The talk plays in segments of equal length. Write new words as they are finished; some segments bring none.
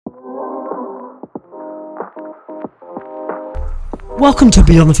Welcome to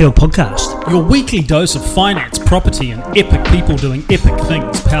Beyond the Field podcast. Your weekly dose of finance, property and epic people doing epic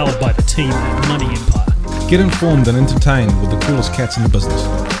things, powered by the team at Money Empire. Get informed and entertained with the coolest cats in the business.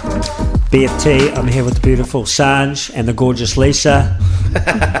 BFT, I'm here with the beautiful Sanj and the gorgeous Lisa.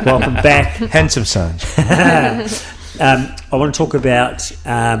 Welcome back. Handsome Sanj. I want to talk about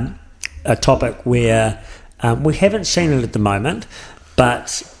a topic where we haven't seen it at the moment,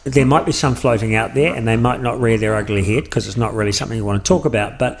 but there might be some floating out there and they might not rear their ugly head because it's not really something you want to talk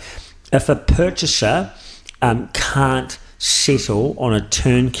about. But if a purchaser can't settle on a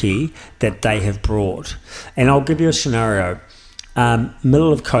turnkey that they have brought, and I'll give you a scenario.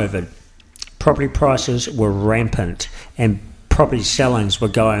 Middle of COVID, property prices were rampant and property sellings were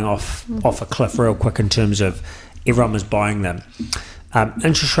going off a cliff real quick in terms of everyone was buying them.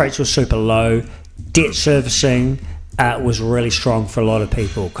 Interest rates were super low. Debt servicing was really strong for a lot of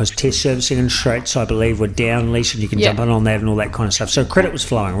people because test servicing interest rates, I believe, were down, Lisa, and you can jump in on that and all that kind of stuff. So credit was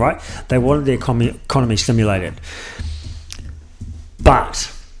flowing, right? They wanted the economy stimulated.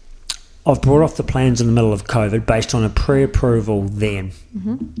 But I've brought off the plans in the middle of COVID based on a pre-approval then.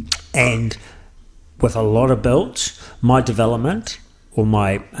 And with a lot of builds, my development or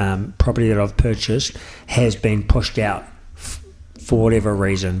my property that I've purchased has been pushed out for whatever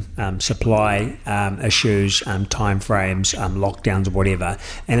reason, supply issues, time frames, lockdowns, whatever,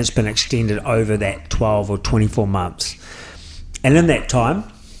 and it's been extended over that 12 or 24 months. And in that time,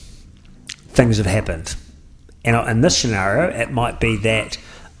 things have happened. And in this scenario, it might be that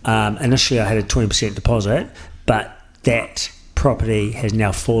initially I had a 20% deposit, but that property has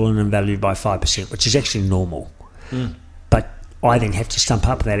now fallen in value by 5%, which is actually normal. But I then have to stump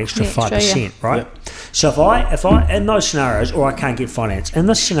up that extra 5%, right? Yep. So if I in those scenarios, or I can't get finance, in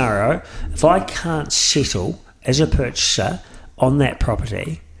this scenario, if I can't settle as a purchaser on that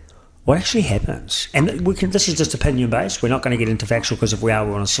property, what actually happens? And this is just opinion based. We're not going to get into factual because if we are,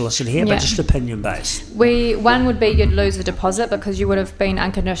 we're on a solicit here, but just opinion based. One would be you'd lose the deposit because you would have been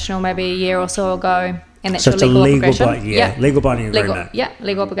unconditional maybe a year or so ago. And that's so your it's legal a legal obligation. Legal binding agreement.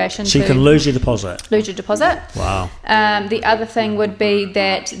 Legal obligation. So you can lose your deposit. Lose your deposit. Wow. The other thing would be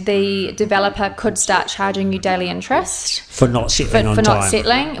that the developer could start charging you daily interest for not settling on time. For not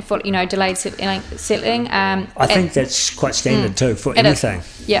settling, for delayed settling. I think that's quite standard too for anything.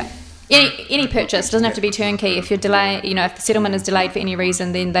 Yeah. Any purchase doesn't have to be turnkey. If you're if the settlement is delayed for any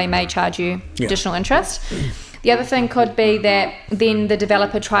reason, then they may charge you additional interest. The other thing could be that then the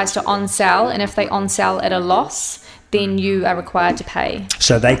developer tries to on-sell, and if they on-sell at a loss, then you are required to pay.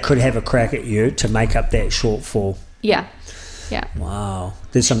 So they could have a crack at you to make up that shortfall. Yeah. Wow.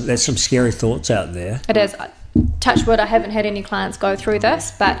 There's some scary thoughts out there. It is. Touch wood, I haven't had any clients go through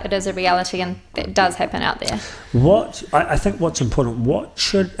this, but it is a reality and it does happen out there. I think what's important, what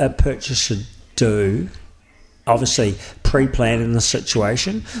should a purchaser do, obviously pre-plan in the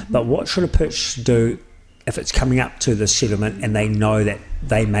situation, but what should a purchaser do if it's coming up to the settlement and they know that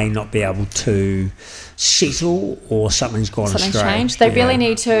they may not be able to settle or something's gone astray? Something's changed. They really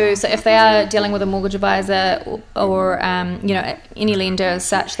need to, so if they are dealing with a mortgage advisor or any lender as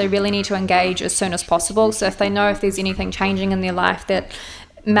such, they really need to engage as soon as possible. So if they know if there's anything changing in their life that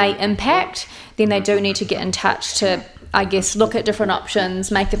may impact, then they do need to get in touch to, I guess, look at different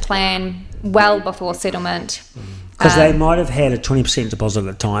options, make a plan well before settlement. Because they might have had a 20% deposit at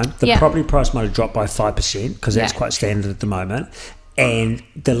the time. The property price might have dropped by 5% because that's quite standard at the moment. And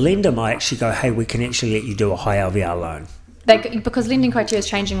the lender might actually go, hey, we can actually let you do a high LVR loan. Because lending criteria is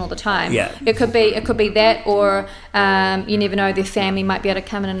changing all the time. Yeah. It could be that, or you never know, their family might be able to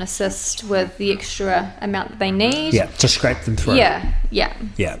come in and assist with the extra amount that they need. Yeah, to scrape them through.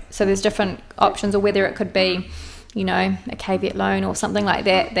 Yeah. So there's different options, or whether it could be, a caveat loan or something like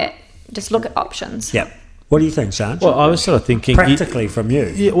that just look at options. Yeah. What do you think, Sanj? Well, I was sort of thinking practically from you.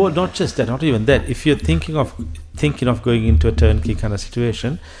 Yeah, well, not just that, not even that. If you're thinking of going into a turnkey kind of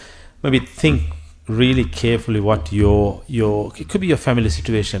situation, maybe think really carefully what your it could be your family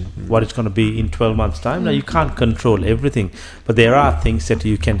situation, what it's going to be in 12 months' time. Now, you can't control everything, but there are things that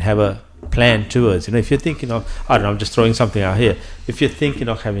you can have a plan towards. If you're thinking of, I don't know, I'm just throwing something out here. If you're thinking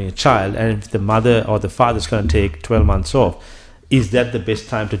of having a child and if the mother or the father is going to take 12 months off, is that the best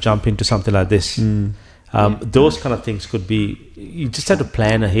time to jump into something like this? Those kind of things could be, you just have to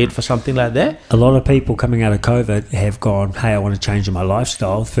plan ahead for something like that. A lot of people coming out of COVID have gone, hey, I want to change my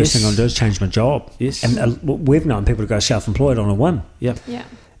lifestyle. The first thing I'm going to do is change my job. Yes. And we've known people to go self-employed on a whim. Yeah.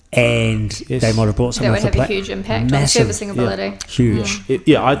 And they might have brought something that would have a huge impact on servicing ability. Huge.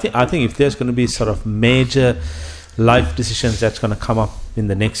 I think if there's going to be sort of major life decisions that's going to come up in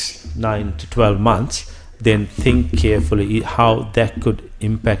the next 9 to 12 months, then think carefully how that could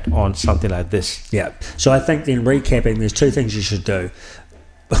impact on something like this. Yeah. So I think then recapping, there's two things you should do.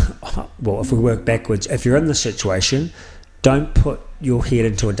 Well, if we work backwards, if you're in this situation, don't put your head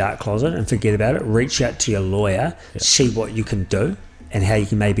into a dark closet and forget about it. Reach out to your lawyer, see what you can do and how you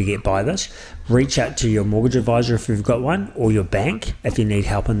can maybe get by this. Reach out to your mortgage advisor if you've got one, or your bank if you need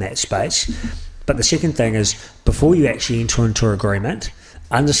help in that space. But the second thing is, before you actually enter into an agreement,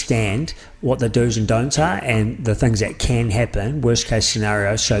 understand what the do's and don'ts are and the things that can happen, worst case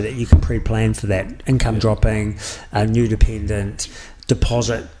scenario, so that you can pre-plan for that income dropping, new dependent,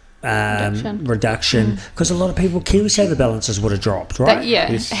 deposit reduction, because a lot of people, KiwiSaver balances would have dropped, right?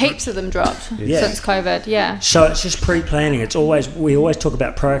 Heaps of them dropped since COVID. So it's just pre-planning. We always talk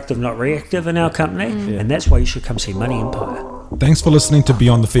about proactive, not reactive in our company, and that's why you should come see Money Empire. Thanks for listening to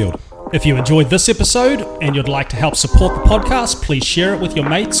Beyond the Field. If you enjoyed this episode and you'd like to help support the podcast, please share it with your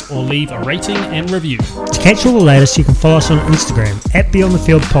mates or leave a rating and review. To catch all the latest, you can follow us on Instagram at Beyond the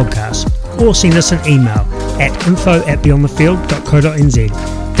Field Podcast, or send us an email at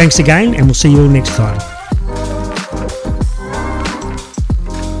info@beyondthefield.co.nz. Thanks again, and we'll see you all next time.